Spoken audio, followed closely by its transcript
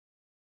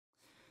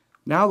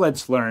Now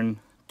let's learn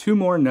two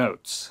more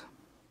notes.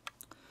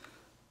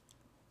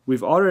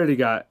 We've already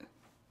got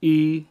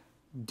E,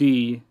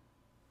 D,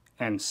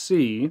 and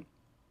C.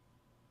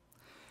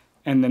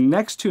 And the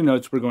next two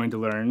notes we're going to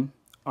learn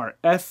are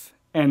F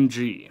and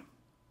G.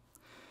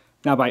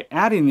 Now by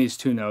adding these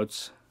two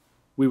notes,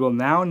 we will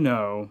now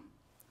know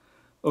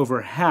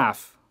over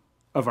half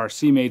of our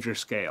C major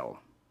scale.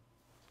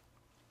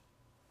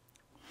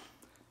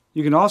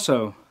 You can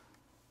also,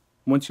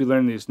 once you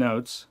learn these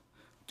notes,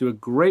 do a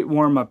great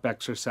warm-up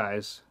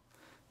exercise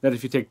that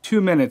if you take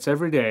 2 minutes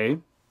every day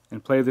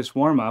and play this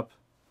warm-up,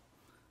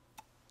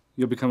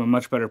 you'll become a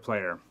much better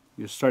player.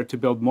 You'll start to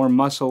build more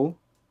muscle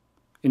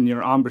in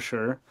your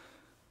embouchure,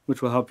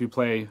 which will help you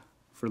play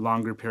for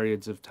longer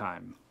periods of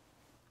time.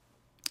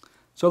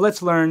 So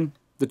let's learn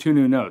the two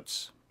new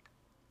notes.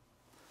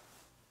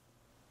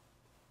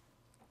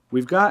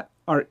 We've got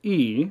our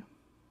E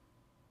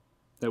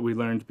that we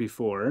learned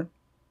before,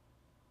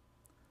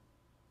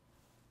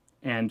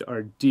 and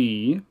our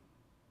D,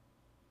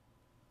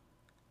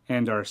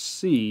 and our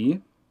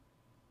C.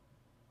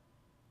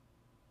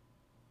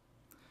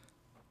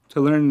 To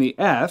learn the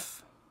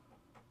F,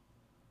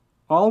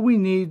 all we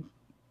need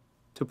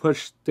to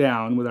push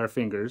down with our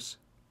fingers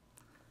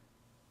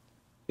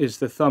is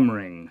the thumb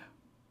ring.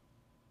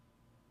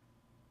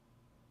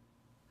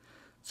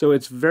 So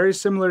it's very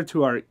similar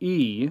to our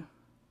E.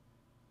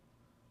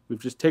 We've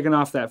just taken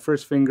off that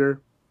first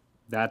finger.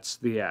 That's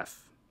the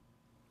F.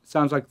 It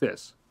sounds like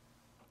this.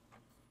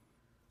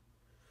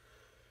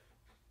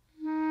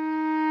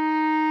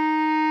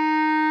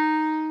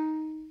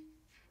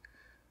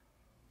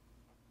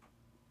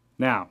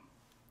 Now,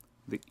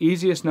 the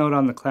easiest note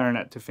on the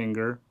clarinet to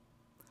finger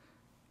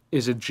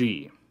is a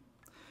G.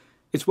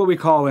 It's what we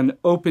call an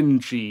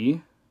open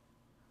G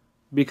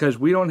because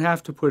we don't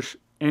have to push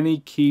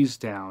any keys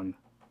down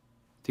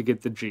to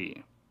get the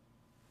G.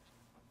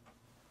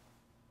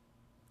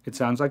 It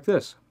sounds like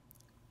this.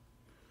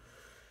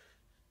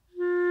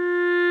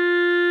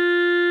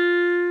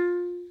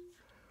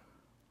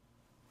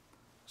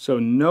 So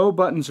no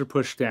buttons are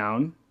pushed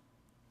down.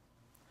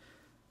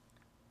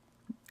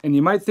 And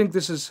you might think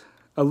this is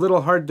a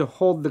little hard to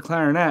hold the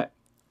clarinet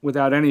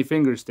without any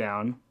fingers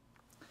down.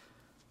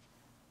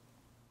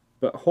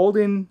 But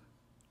holding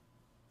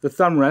the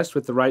thumb rest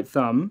with the right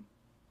thumb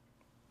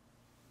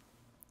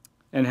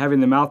and having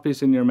the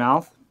mouthpiece in your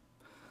mouth,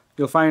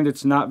 you'll find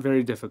it's not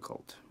very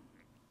difficult.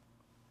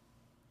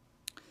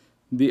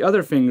 The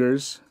other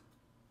fingers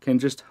can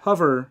just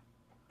hover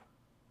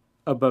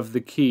above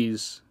the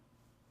keys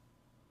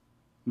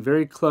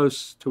very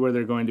close to where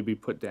they're going to be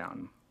put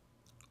down.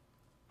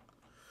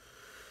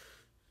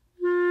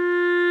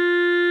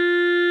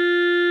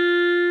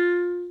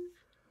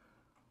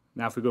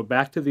 Now if we go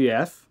back to the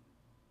F,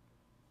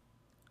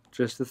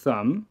 just the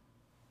thumb.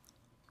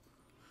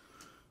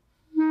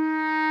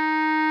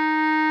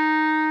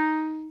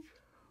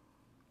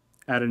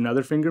 Add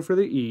another finger for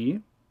the E.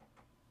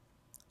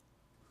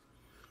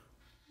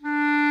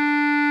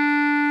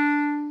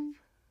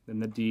 Then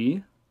the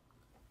D.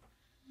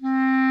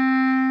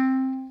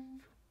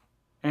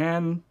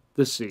 And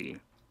the C.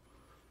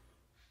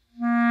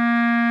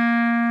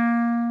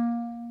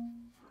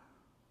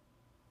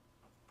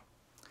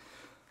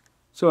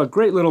 So a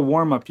great little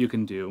warm-up you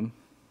can do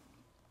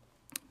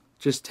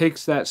just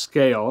takes that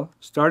scale,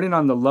 starting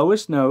on the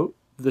lowest note,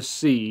 the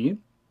C,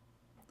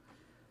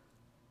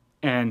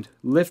 and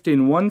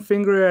lifting one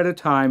finger at a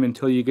time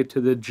until you get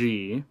to the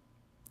G,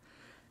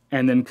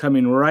 and then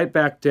coming right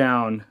back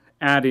down,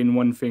 adding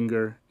one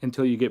finger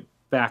until you get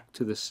back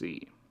to the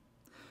C.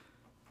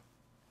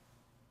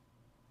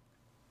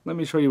 Let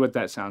me show you what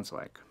that sounds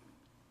like.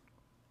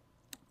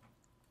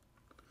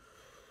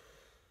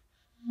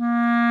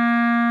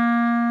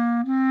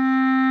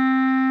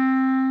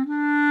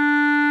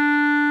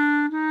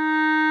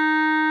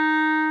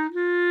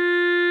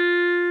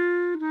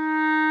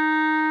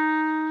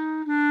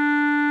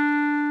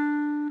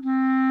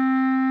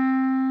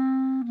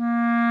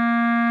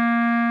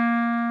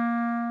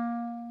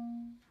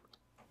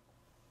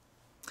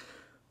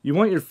 You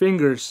want your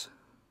fingers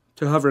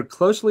to hover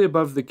closely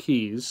above the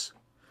keys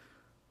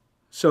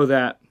so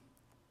that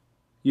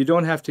you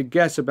don't have to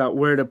guess about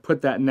where to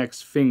put that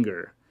next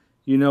finger.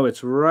 You know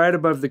it's right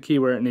above the key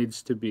where it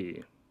needs to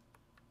be.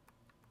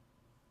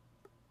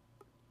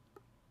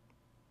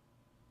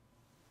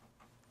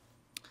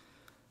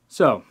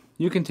 So,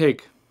 you can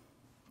take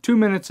 2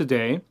 minutes a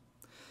day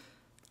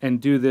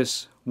and do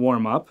this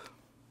warm-up.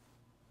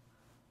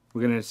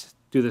 We're going to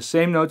do the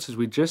same notes as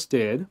we just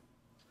did,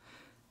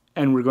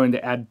 and we're going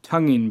to add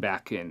tonguing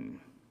back in.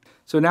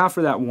 So now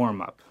for that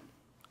warm-up.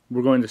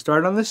 We're going to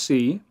start on the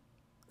C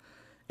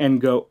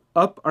and go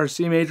up our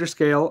C major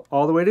scale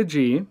all the way to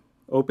G,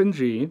 open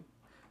G,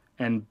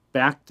 and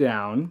back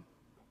down.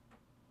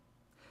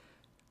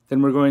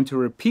 Then we're going to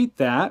repeat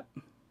that,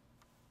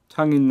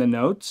 tonguing the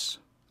notes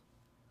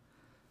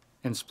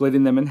and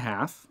splitting them in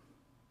half.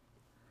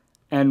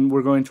 And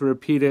we're going to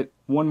repeat it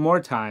one more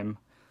time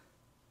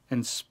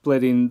and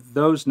splitting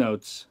those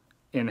notes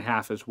in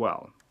half as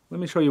well. Let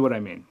me show you what I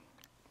mean.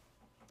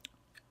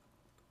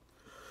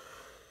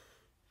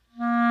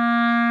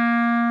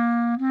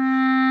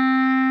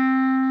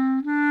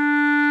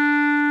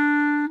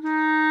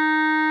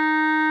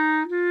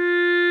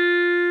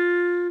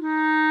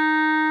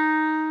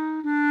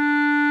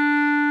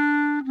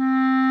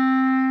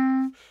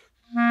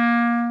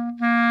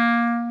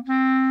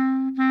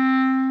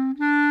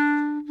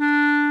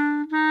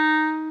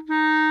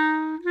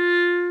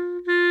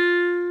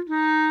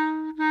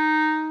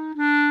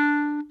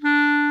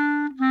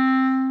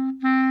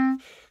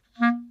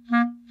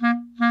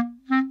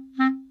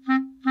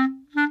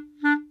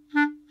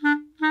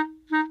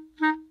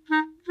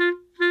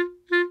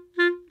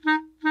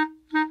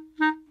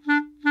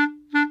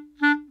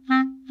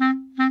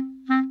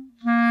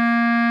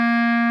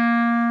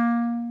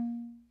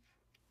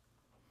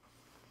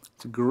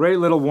 It's a great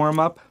little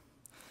warm-up.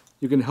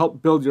 You can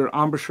help build your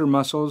embouchure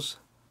muscles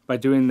by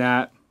doing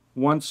that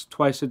once,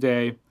 twice a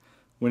day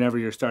whenever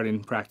you're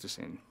starting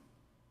practicing.